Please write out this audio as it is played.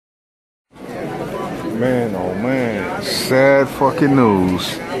Man, oh man, sad fucking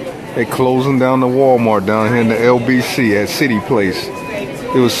news. They closing down the Walmart down here in the LBC at City Place.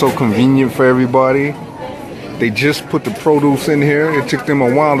 It was so convenient for everybody. They just put the produce in here. It took them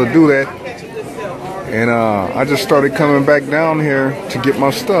a while to do that. And I just started coming back down here to get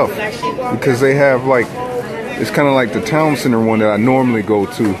my stuff. Because they have like, it's kind of like the town center one that I normally go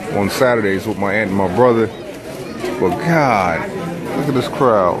to on Saturdays with my aunt and my brother. But God, look at this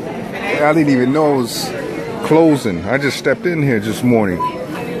crowd. I didn't even know it was closing. I just stepped in here this morning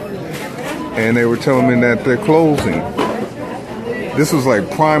and they were telling me that they're closing. This was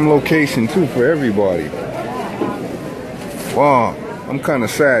like prime location too for everybody. Wow, I'm kind of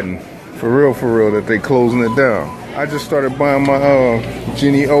saddened for real that they closing it down. I just started buying my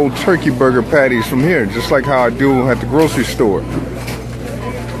Jenny O turkey burger patties from here, just like how I do at the grocery store.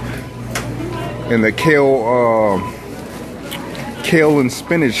 And the kale and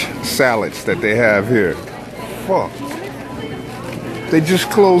spinach salads that they have here. Fuck. They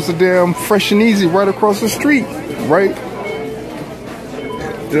just closed the damn Fresh and Easy right across the street, right?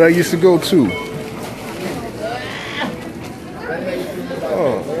 That I used to go to.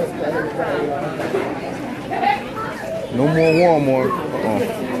 Oh. No more Walmart. Oh.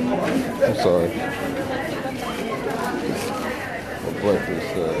 I'm sorry. For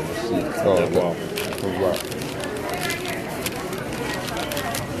breakfast, let's see. Oh, wow.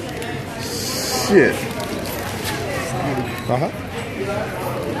 Shit.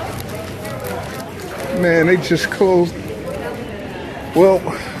 Man, they just closed. Well,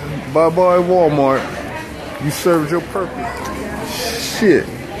 bye-bye Walmart. You served your purpose. Shit.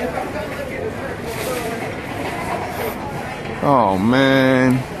 Oh,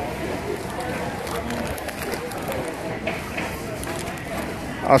 man.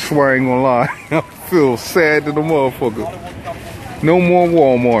 I swear I ain't gonna lie. I feel sad to the motherfucker. No more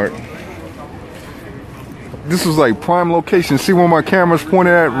Walmart. This was like prime location. See where my camera's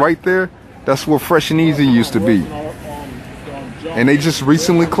pointed at right there? That's where Fresh and Easy used to be. And they just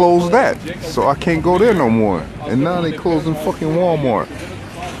recently closed that. So I can't go there no more. And now they closing fucking Walmart.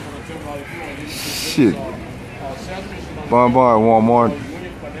 Shit. Bye-bye, Walmart.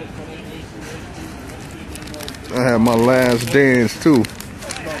 I had my last dance too.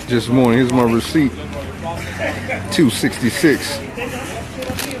 This morning. Here's my receipt. $2.66.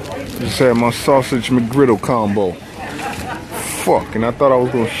 Just had my sausage McGriddle combo. Fuck, and I thought I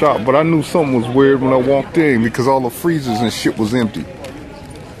was gonna shop, but I knew something was weird when I walked in because all the freezers and shit was empty.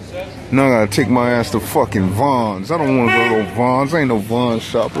 Now I gotta take my ass to fucking Vons. I don't wanna go to Vons. I ain't no Vons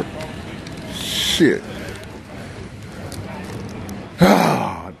shopper. Shit.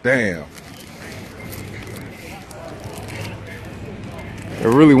 Ah, damn. I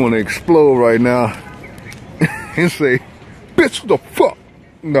really wanna explode right now and say, bitch, what the fuck?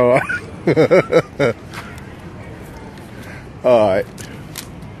 No. Alright.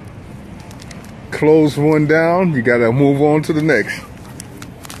 Close one down, you gotta move on to the next.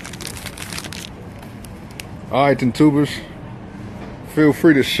 Alright then, tubers. Feel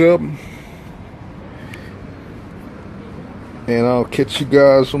free to sub. And I'll catch you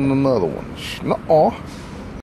guys on another one. Nah-ahh.